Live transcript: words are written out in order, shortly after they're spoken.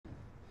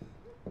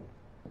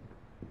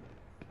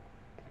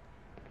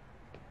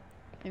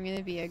I'm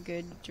gonna be a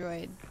good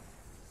droid.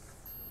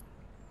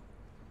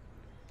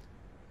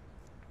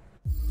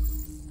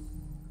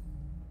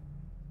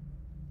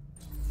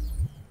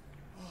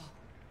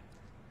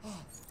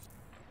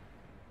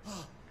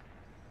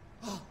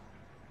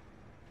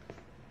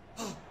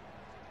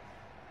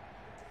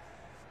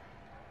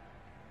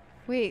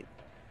 Wait.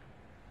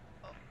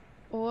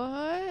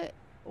 What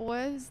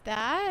was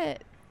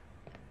that?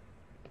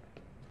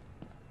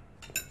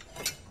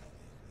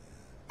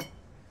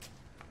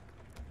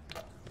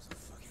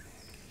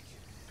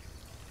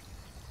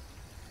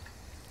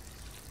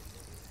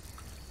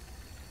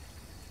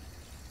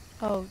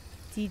 Oh,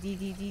 D D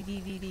D D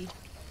D D D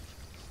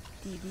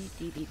D D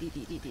D D D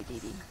D D D D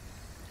D.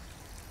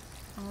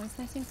 Oh, it's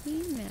nice and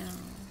clean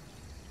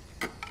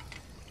now.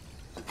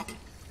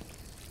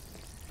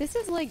 This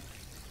is like,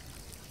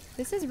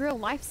 this is real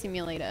life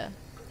simulator.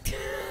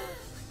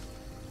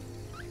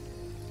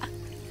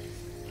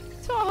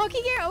 So a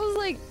hockey game, I was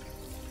like,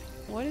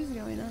 what is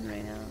going on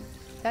right now?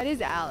 That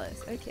is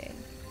Alice. Okay.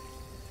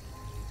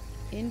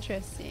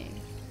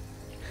 Interesting.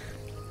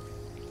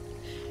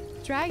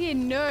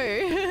 Dragon, no.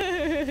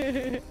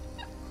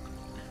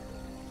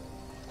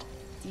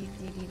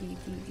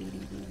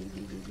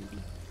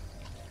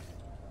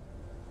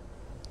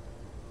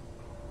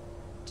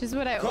 Just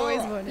what I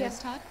always wanted.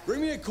 Yes, Todd?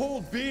 Bring me a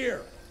cold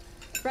beer.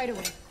 Right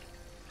away.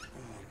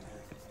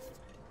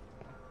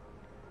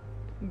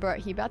 Bro,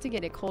 he about to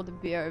get a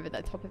cold beer over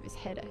the top of his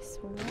head, I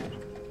swear.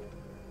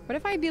 What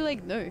if I be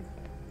like, no?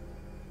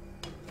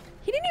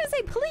 He didn't even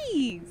say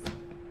please!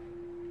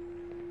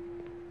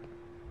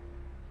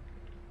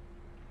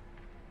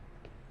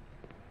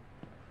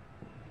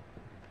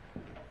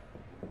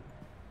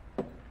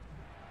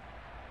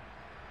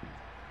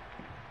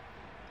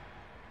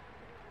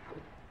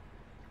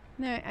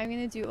 No, I'm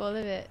gonna do all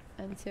of it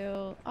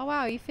until... Oh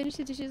wow, you finished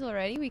the dishes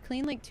already? We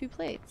cleaned like 2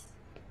 plates.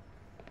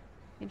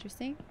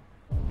 Interesting.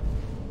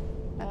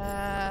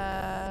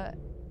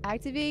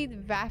 Activate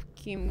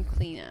vacuum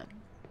cleaner.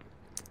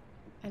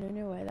 I don't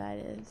know where that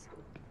is.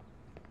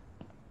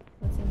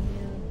 What's in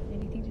here?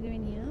 Anything to do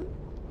in here?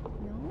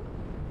 No?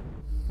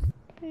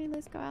 Okay,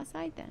 let's go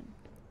outside then.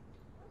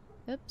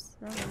 Oops,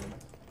 wrong one.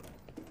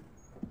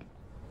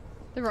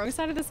 The wrong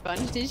side of the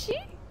sponge, did she?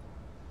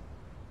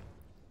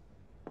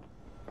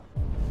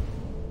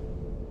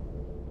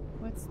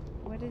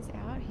 What is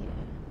out here?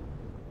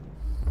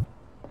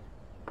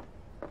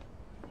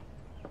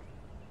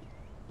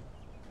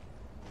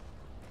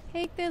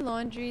 Take the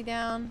laundry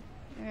down.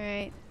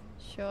 Alright,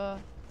 sure.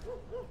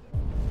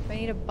 Do I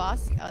need a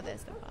basket? Oh,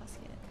 there's the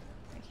basket.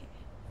 Okay.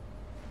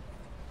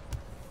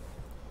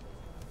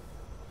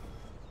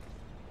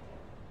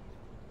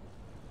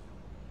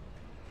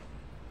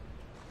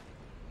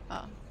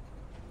 Oh.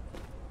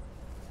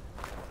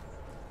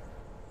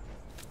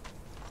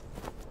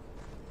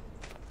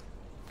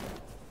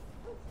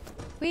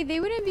 Wait, they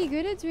wouldn't be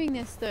good at doing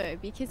this though,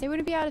 because they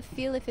wouldn't be able to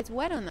feel if it's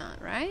wet or not,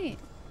 right?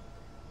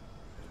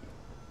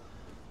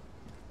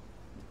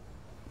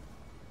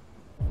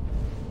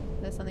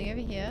 There's something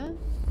over here?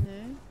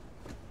 No.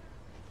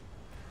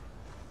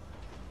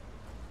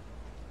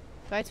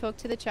 Do I talk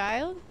to the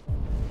child?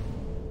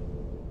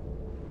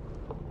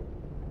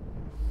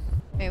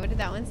 Wait, what did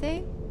that one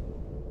say?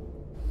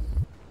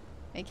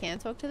 I can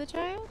talk to the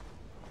child?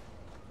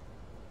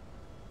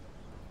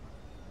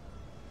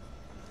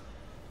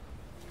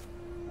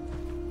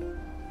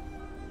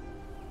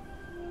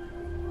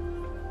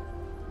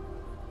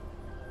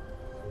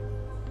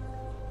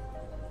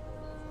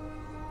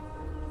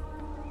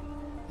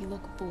 You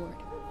look bored.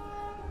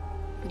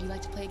 Would you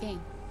like to play a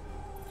game?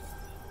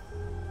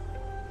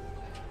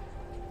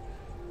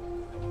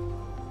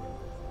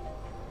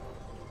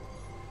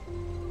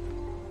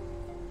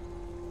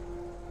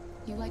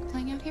 You like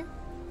playing out here?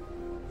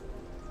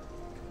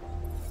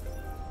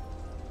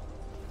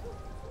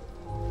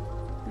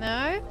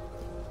 No?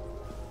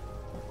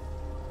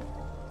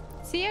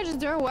 See, I just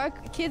don't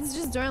work. Kids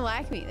just don't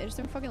like me. They just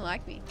don't fucking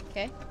like me,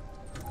 okay?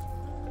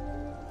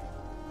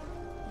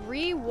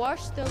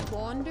 Re-wash the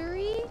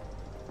laundry?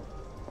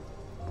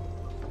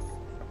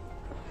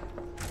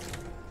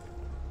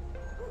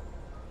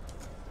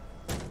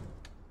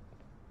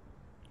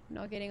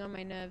 Not getting on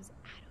my nerves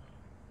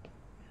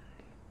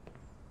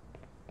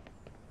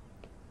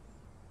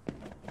at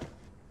all.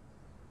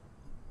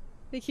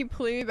 They keep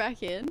pulling me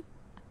back in.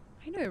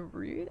 I know,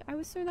 rude. I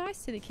was so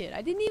nice to the kid.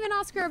 I didn't even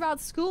ask her about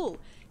school.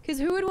 Because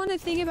who would want to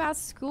think about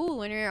school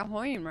when you're at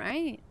home,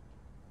 right?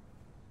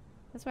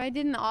 That's why I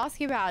didn't ask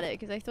about it,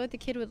 because I thought the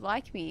kid would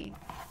like me.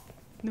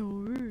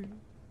 No.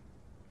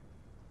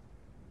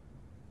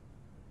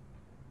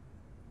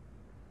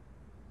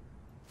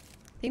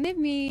 I think they've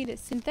made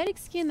synthetic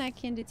skin that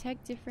can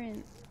detect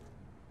different...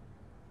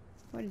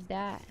 What is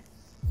that?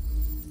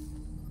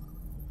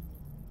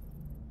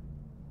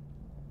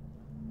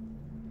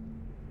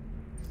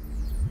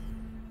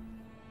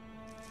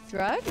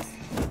 Drugs?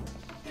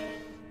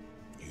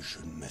 You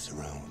shouldn't mess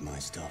around with my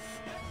stuff.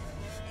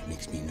 It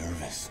makes me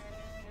nervous.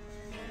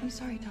 I'm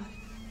sorry, Todd.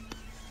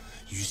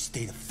 You just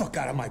stay the fuck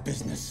out of my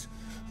business.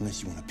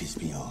 Unless you want to piss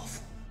me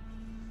off.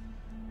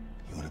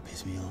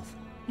 piss me off?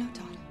 No,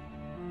 Todd.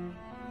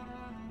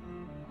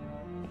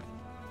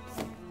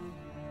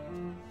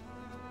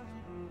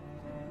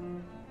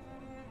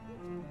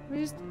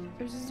 We're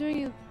just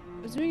doing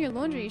your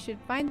laundry. You should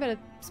find better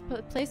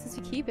places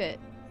to keep it.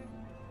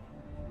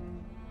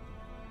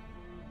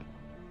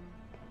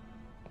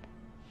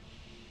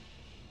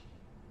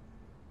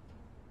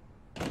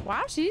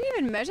 Wow, she didn't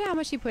even measure how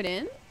much she put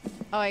in.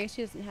 Oh, I guess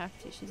she doesn't have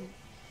to. She's an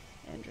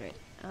android.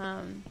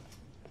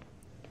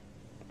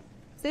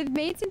 So they've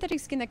made synthetic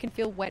skin that can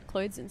feel wet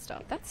clothes and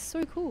stuff. That's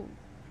so cool.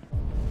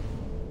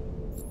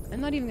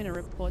 I'm not even gonna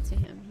report to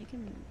him. He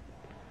can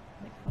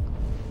like fuck off.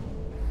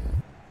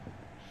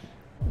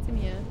 What's in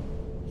here?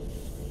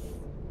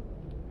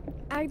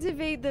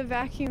 Activate the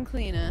vacuum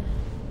cleaner.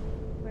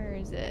 Where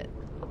is it?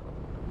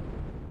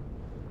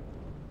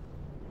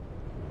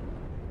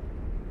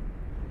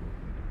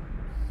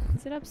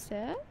 Is it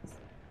upstairs?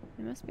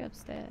 It must be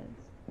upstairs.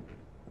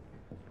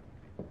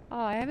 Oh,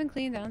 I haven't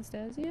cleaned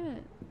downstairs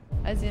yet.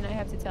 As in, I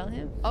have to tell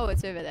him? Oh,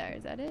 it's over there.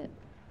 Is that it?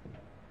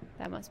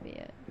 That must be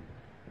it.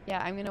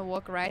 Yeah, I'm gonna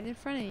walk right in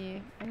front of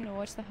you. I'm gonna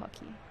watch the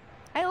hockey.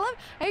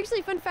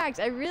 Actually, fun fact,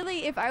 I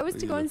really, if I was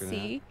to go and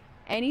see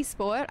any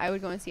sport, I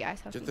would go and see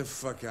ice hockey. Get the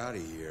fuck out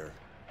of here.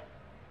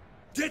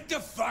 Get the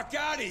fuck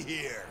out of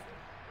here!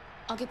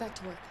 I'll get back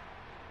to work.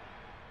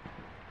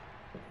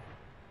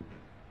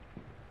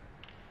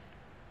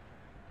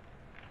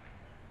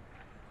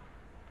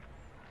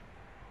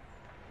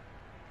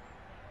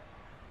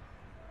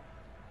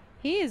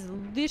 He is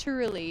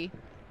literally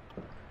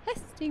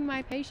testing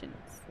my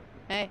patience.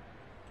 Hey.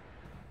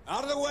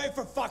 Out of the way,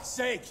 for fuck's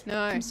sake! No.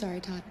 I'm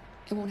sorry, Todd.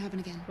 It won't happen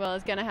again. Well,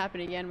 it's gonna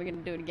happen again. We're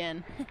gonna do it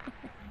again.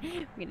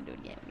 We're gonna do it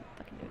again. We're gonna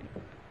fucking do it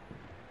again.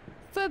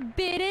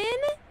 Forbidden?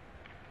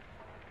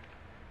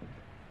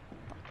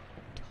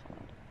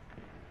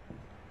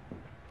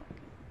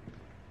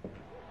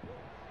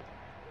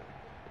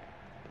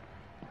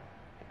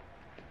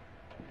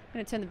 I'm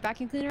gonna turn the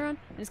vacuum cleaner on,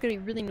 and it's gonna be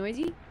really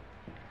noisy.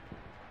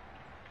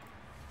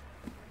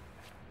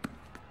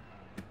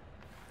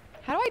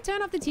 How do I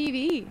turn off the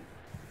TV?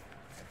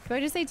 Do I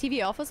just say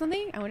TV off or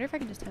something? I wonder if I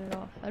can just turn it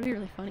off. That'd be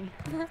really funny.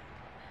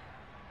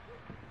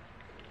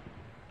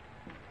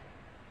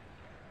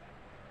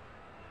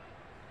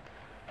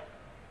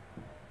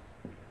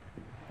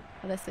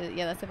 Oh, that's the,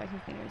 yeah, that's the vacuum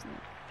cleaner, isn't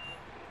it?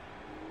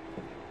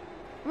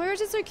 Oh my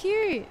gosh, it's so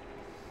cute!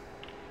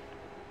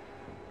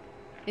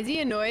 Is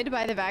he annoyed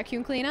by the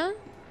vacuum cleaner?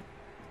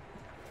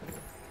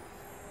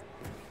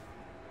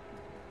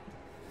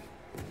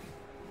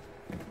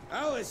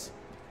 Alice!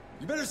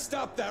 You better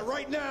stop that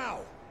right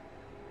now!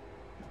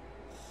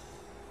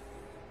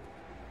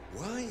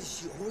 Why is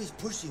she always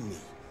pushing me?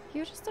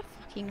 You're just a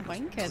fucking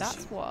wanker,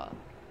 that's what.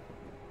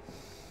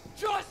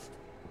 Just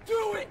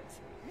do it!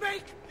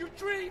 Make your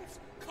dreams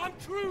come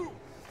true!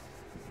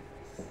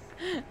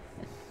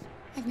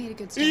 I've made a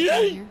good start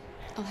down here.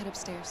 I'll head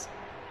upstairs.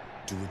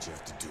 Do what you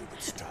have to do,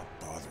 but stop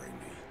bothering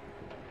me.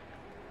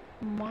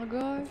 Oh my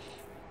gosh.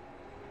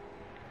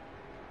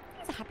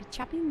 He's a happy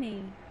chappy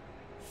me.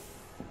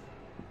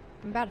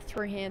 I'm about to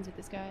throw hands with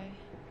this guy.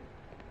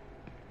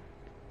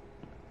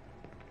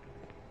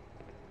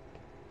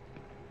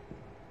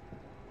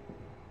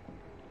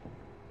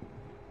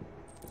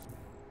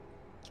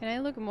 Can I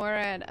look more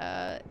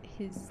at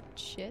his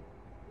shit?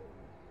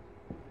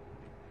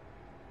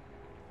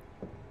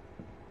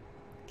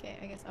 Okay,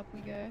 I guess up we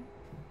go.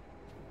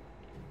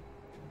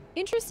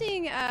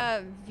 Interesting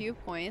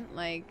viewpoint,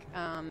 like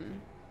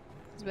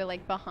 'cause we're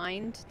like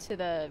behind to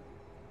the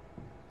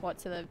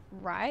to the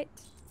right,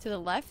 to the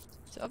left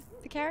of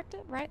the character,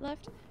 right,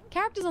 left.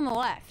 Character's on the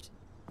left.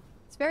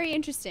 It's very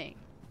interesting.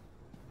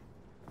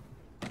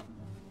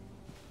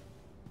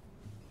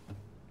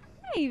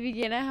 Hey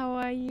beginner, how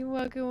are you?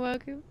 Welcome,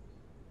 welcome.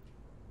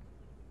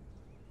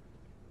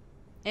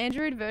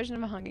 Android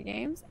version of Hunger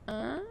Games.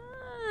 Ah,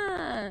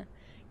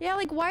 yeah.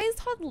 Like, why is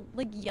Todd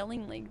like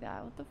yelling like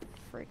that? What the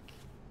frick?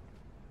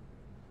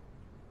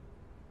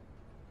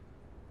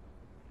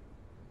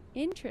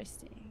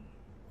 Interesting.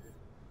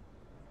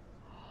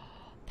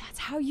 That's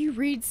how you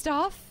read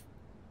stuff?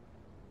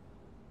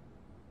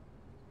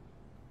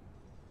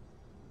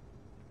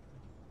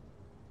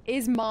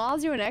 Is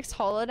Mars your next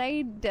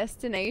holiday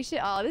destination?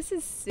 Oh, this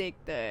is sick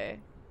though.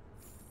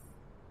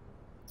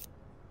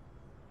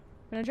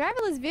 When a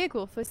driverless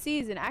vehicle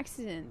foresees an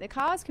accident, the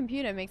car's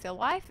computer makes a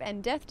life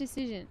and death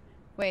decision.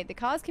 Wait, the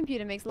car's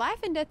computer makes life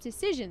and death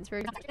decisions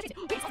for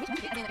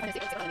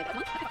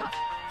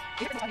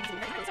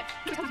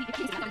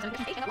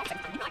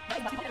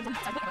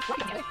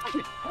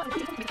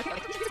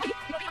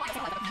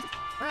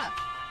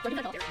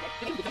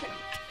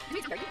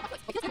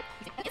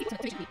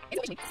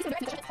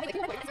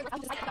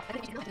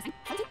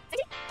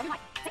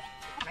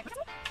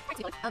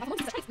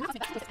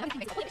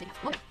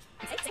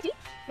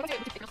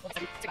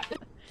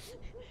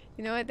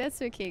You know what?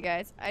 That's okay,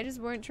 guys. I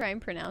just won't try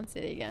and pronounce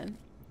it again.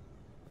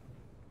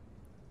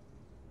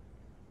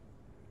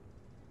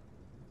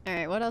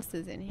 Alright, what else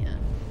is in here?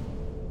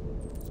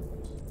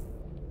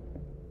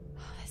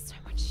 Oh, there's so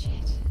much shit.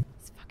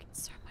 There's fucking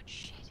so much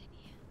shit.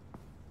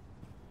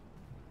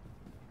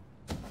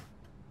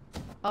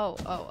 Oh,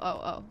 oh,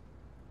 oh, oh.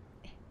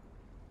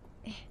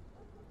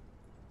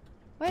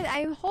 Wait,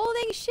 I'm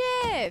holding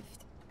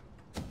shift.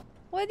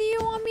 What do you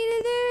want me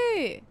to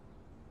do?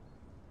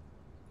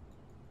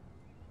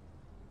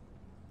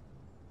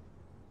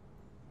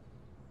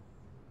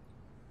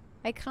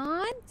 I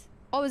can't?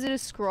 Oh, is it a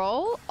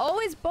scroll? Oh,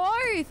 it's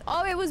both.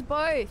 Oh, it was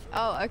both.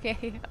 Oh,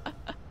 okay.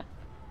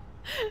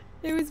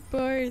 It was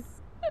both.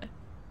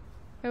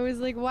 I was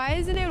like, why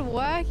isn't it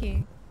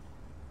working?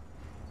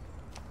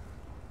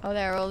 Oh,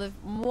 there are all the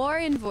more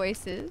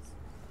invoices.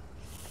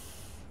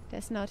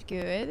 That's not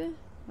good.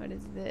 What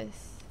is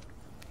this?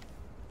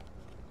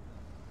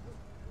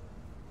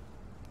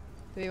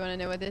 Do we want to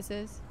know what this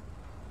is?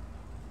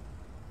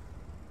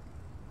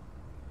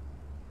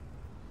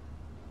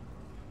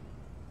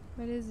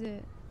 What is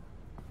it?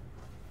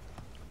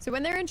 So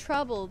when they're in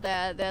trouble,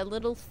 their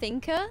little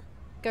thinker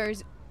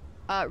goes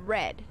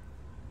red.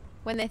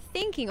 When they're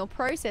thinking or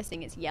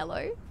processing, it's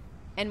yellow,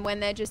 and when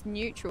they're just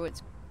neutral,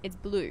 it's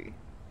blue.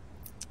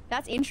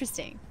 That's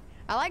interesting.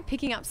 I like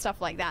picking up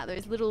stuff like that.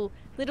 Those little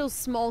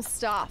small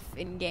stuff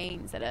in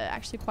games that are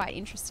actually quite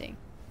interesting.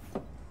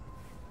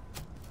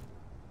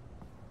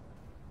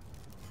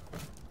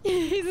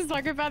 He's a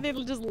psychopath.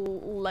 It'll just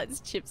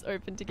lets chips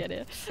open to get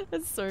it.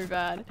 That's so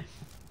bad.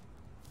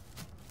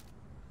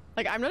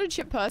 Like, I'm not a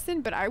chip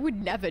person, but I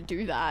would never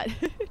do that.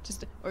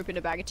 Just open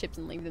a bag of chips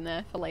and leave them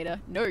there for later.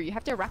 No, you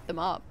have to wrap them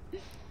up.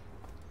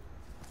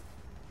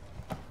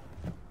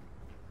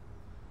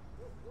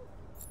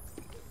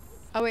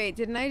 Oh wait,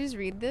 didn't I just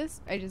read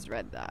this? I just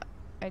read that.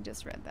 I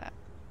just read that.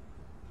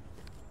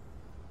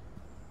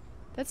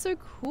 That's so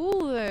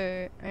cool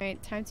though.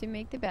 Alright, time to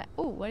make the bet.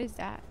 Oh, what is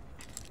that?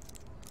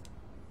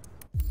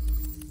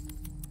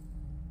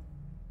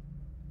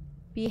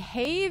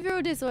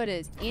 Behavioral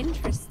disorders.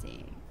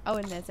 Interesting. Oh,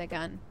 and there's a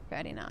gun.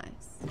 Very nice.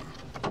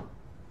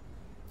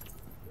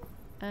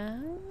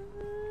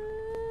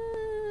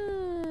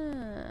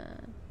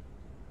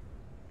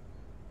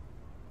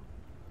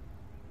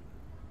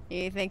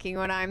 You thinking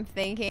what I'm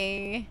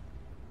thinking?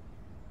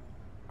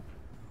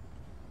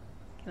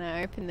 Can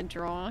I open the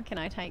drawer? Can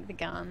I take the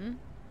gun?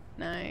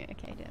 No?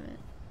 Okay, damn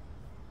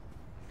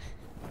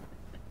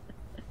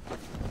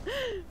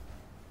it.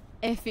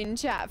 F in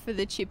chat for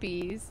the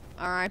chippies.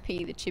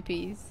 RIP the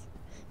chippies.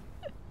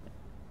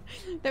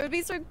 They would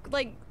be so,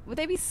 like, would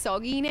they be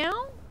soggy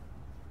now?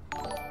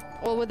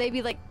 Or would they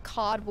be, like,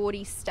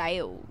 cardboardy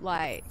stale?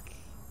 Like...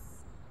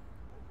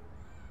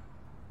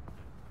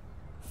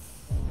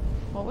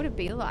 What would it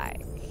be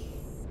like?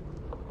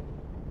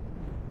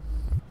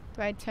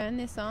 Do I turn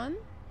this on?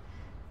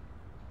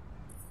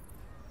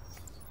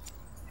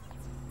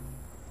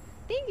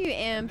 Thank you,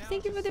 Amp.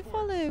 Thank you for the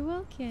follow.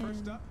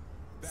 Welcome.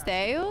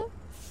 Stale?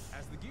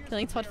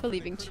 Killing Todd for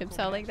leaving chips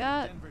out like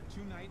that.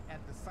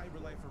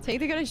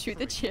 Take the gun and shoot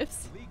the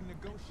chips. League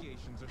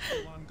negotiations are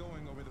still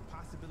ongoing over the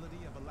possibility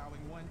of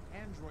allowing one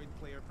Android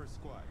player per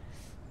squad.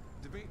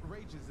 Debate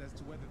rages as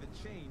to whether the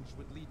change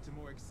would lead to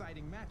more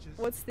exciting matches.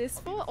 What's this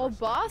for? Oh,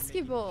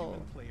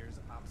 basketball. Players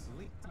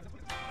obsolete.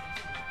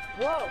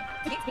 Whoa.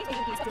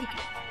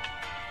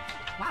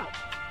 Wow.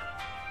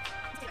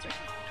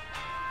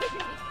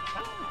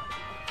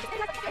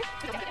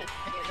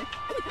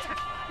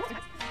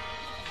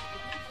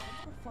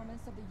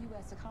 Performance of the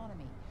U.S.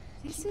 economy.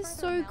 This is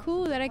so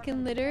cool that I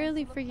can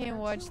literally freaking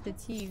watch the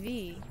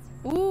TV.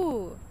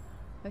 Ooh.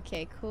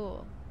 Okay,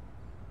 cool.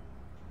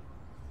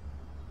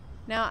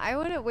 Now I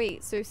want to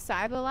wait. So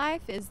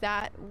CyberLife, is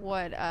that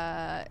what?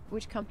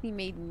 Which company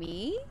made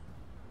me?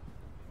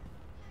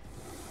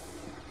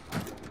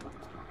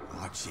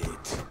 Watch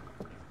it.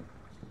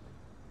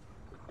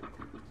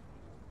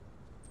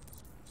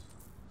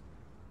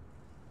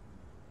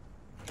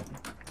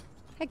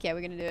 Heck yeah,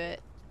 we're gonna do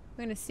it.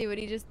 We're gonna see what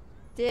he just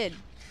did.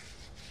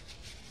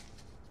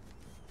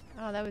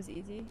 Oh, that was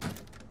easy.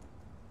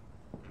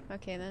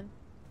 Okay then.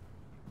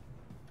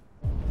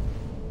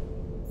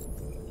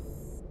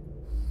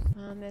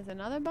 There's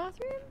another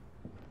bathroom?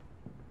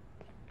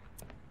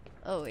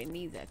 Oh, it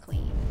needs a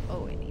clean.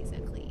 Oh, it needs a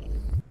clean.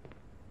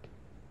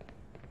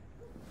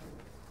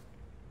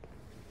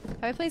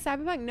 Have I played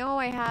Cyberpunk? No,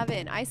 I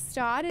haven't. I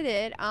started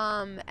it,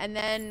 and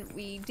then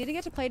we didn't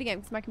get to play it again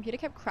because my computer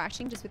kept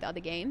crashing just with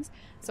other games.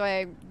 So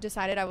I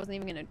decided I wasn't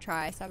even going to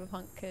try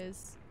Cyberpunk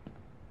because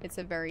it's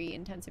a very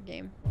intensive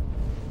game.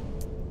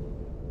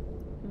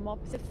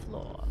 Mop the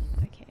floor.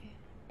 Okay.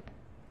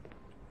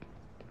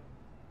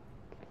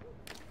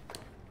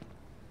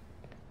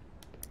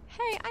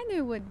 Hey, I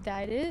know what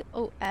that is.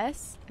 Oh,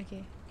 S?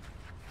 Okay.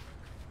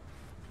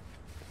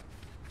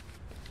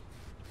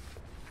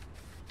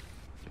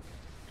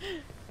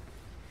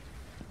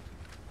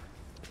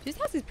 This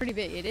house is pretty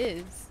big. It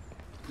is.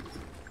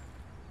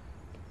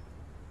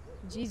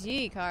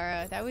 GG,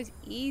 Kara. That was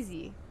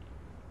easy.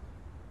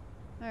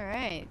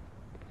 Alright.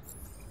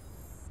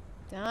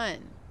 Done.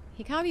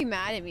 He can't be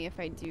mad at me if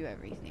I do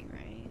everything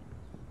right.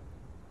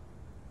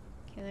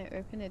 Can I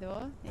open the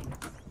door?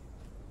 Thanks.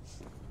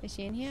 Is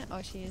she in here?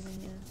 Oh, she is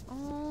in here.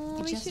 Oh,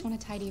 I just want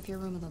to tidy up your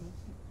room a little.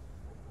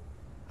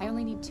 I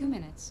only need 2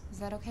 minutes. Is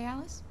that okay,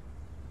 Alice?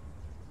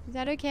 Is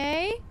that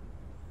okay?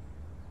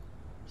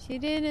 She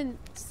didn't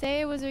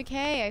say it was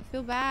okay. I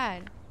feel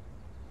bad.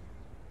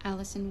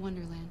 Alice in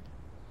Wonderland.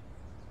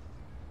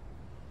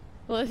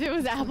 Well, if it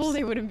was Apple,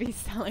 they wouldn't be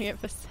selling it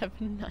for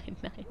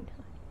 $7.999.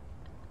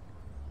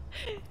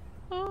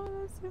 Oh,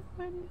 that's so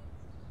funny.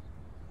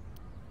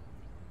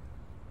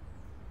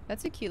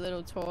 That's a cute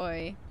little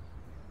toy.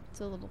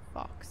 It's a little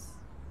fox.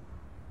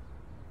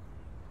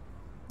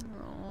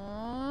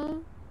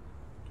 Aww.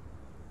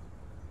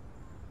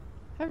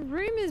 Her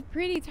room is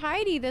pretty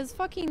tidy. There's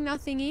fucking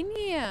nothing in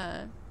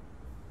here.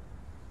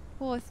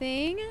 Poor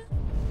thing.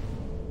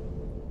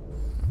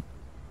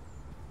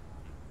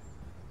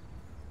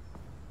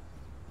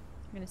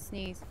 I'm gonna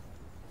sneeze.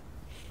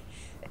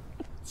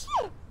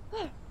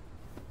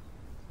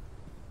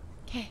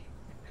 Okay.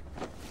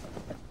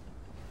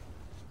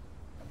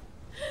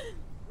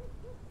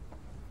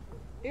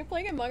 You're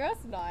playing Among Us?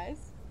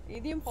 Nice. Are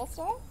you the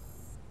imposter? Are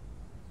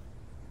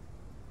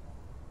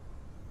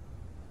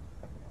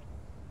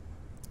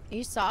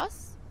you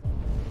sus?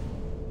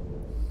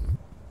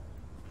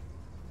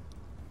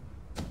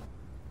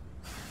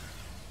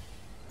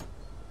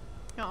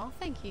 Oh,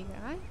 thank you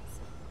guys.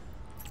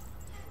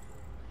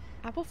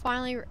 Apple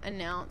finally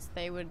announced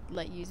they would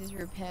let users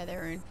repair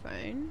their own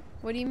phone.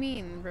 What do you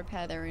mean,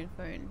 repair their own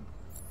phone?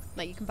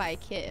 Like you can buy a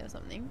kit or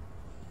something?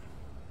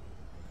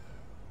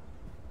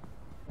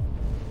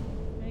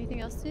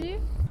 Anything else to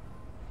do?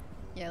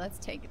 Yeah, let's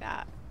take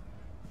that.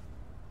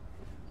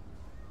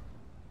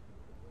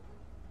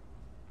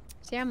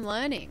 See, I'm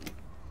learning.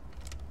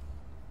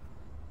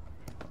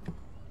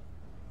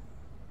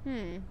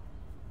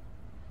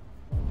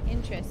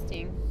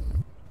 Interesting.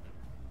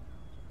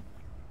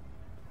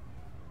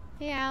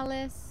 Hey,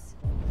 Alice.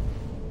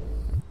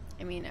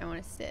 I mean, I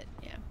want to sit,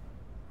 yeah.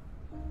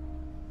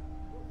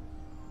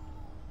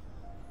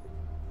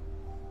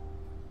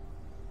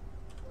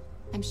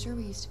 I'm sure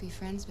we used to be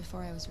friends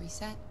before I was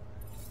reset.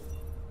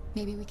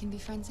 Maybe we can be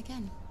friends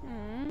again.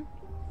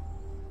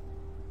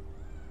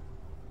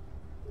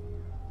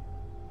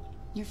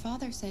 Your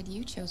father said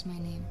you chose my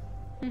name.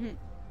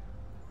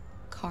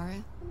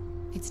 Kara.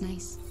 It's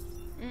nice.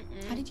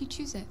 How did you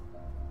choose it?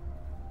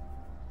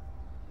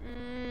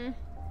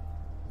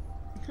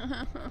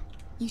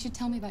 You should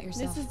tell me about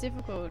yourself. This is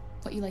difficult.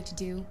 What you like to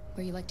do,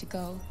 where you like to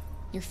go,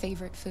 your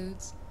favorite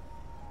foods.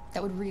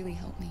 That would really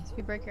help me. So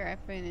you break your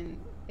iPhone and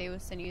they will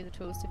send you the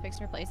tools to fix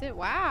and replace it?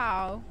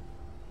 Wow.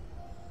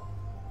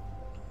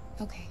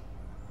 Okay.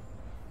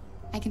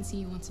 I can see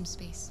you want some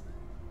space.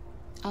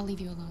 I'll leave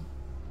you alone.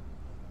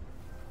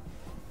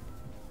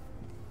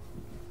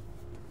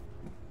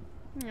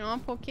 Aw,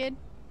 poor kid.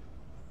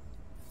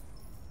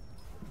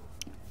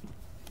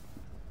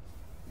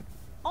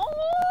 Oh!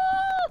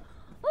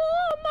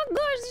 Oh my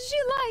gosh, she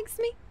likes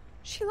me.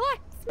 She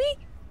likes me.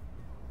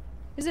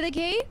 Is it a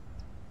key?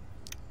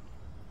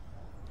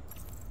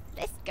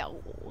 Let's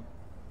go.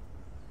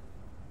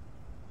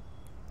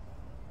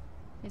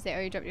 Is that,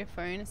 oh, you dropped your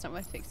phone? It's not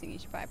worth fixing. You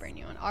should buy a brand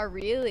new one. Oh,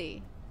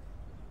 really?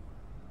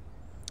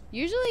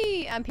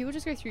 Usually, people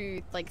just go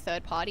through, like,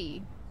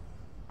 third-party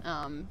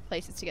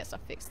places to get stuff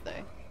fixed,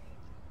 though.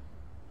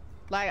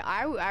 Like,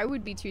 I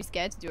would be too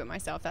scared to do it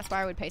myself. That's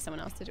why I would pay someone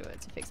else to do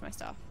it, to fix my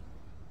stuff.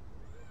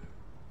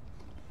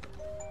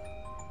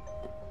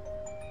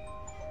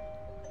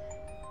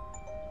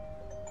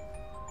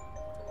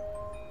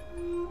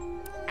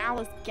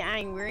 Alice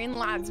gang, we're in,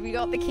 lads. We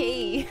got the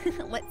key.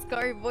 Let's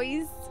go,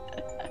 boys.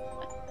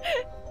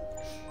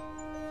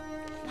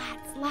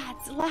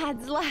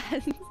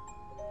 lads.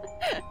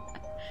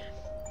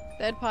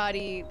 Third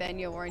party, then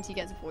your warranty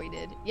gets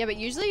voided. Yeah, but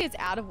usually it's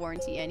out of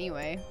warranty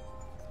anyway.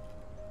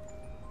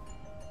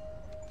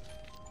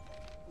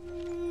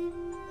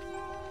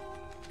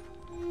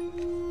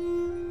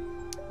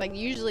 Like,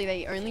 usually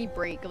they only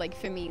break, like,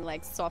 for me,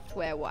 like,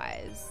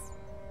 software-wise.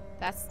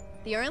 That's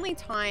the only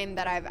time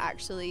that I've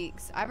actually...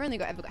 I've only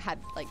ever had,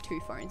 like, 2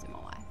 phones in my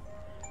life.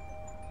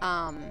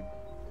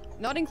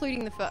 Not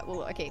including the first...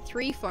 Well, okay,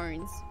 3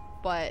 phones,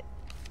 but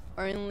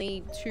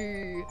only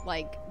 2,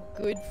 like,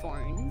 good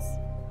phones,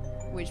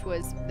 which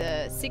was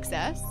the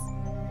 6S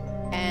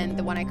and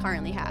the one I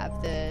currently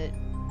have, the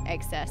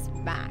XS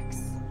Max.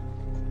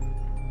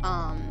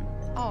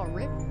 Oh,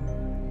 rip.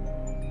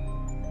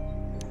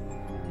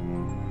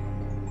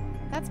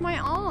 That's my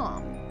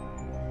arm.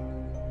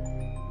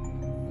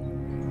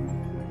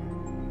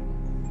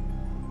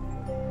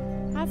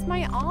 That's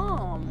my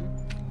arm.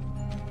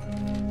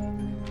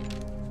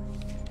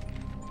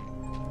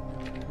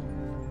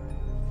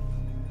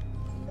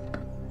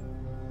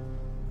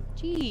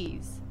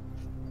 Jeez.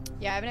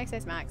 Yeah, I have an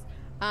XS Max.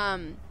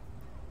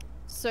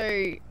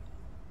 So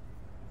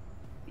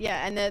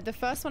yeah, and the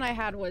first one I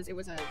had was, it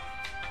was a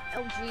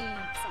LG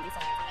something.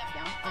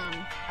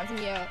 I was in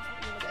year,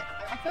 what was it?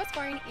 My first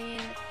phone in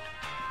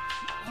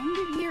end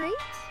of year 8?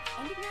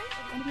 End of year 8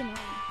 or end of year 9? I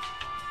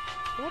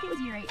feel like it was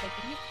year 8, like it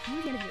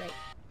was the end of year 8.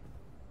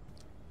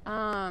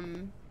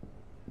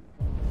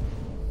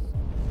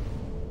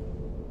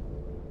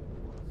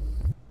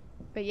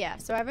 But yeah,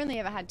 so I've only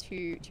ever had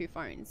two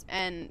phones,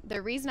 and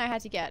the reason I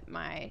had to get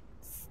my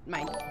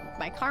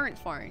my current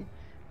phone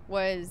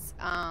was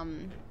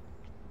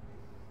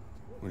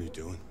What are you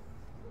doing?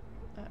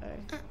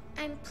 uh-oh.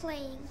 I'm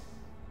playing.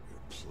 You're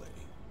playing.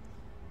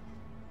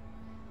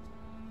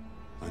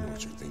 I know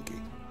what you're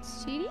thinking.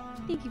 Sweetie,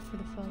 thank you for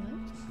the follow.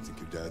 You think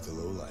your dad's a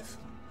lowlife?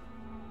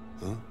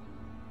 Huh?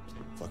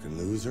 Fucking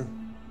loser?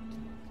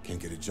 Can't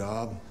get a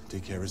job,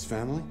 take care of his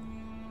family?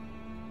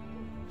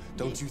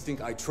 Don't you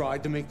think I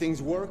tried to make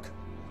things work?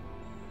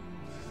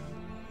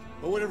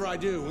 But whatever I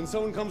do, when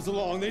someone comes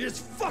along, they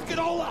just fuck it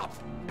all up!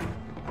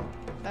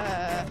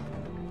 I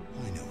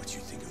know what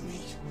you think of me.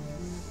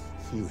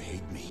 You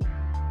hate me.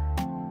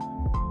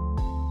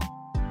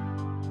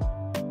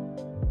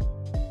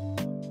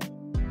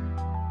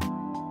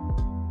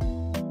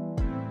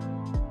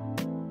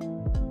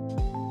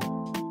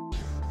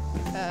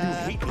 You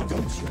hate me, don't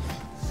you?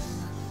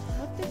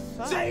 What the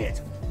fuck? Say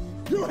it!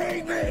 You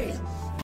hate me!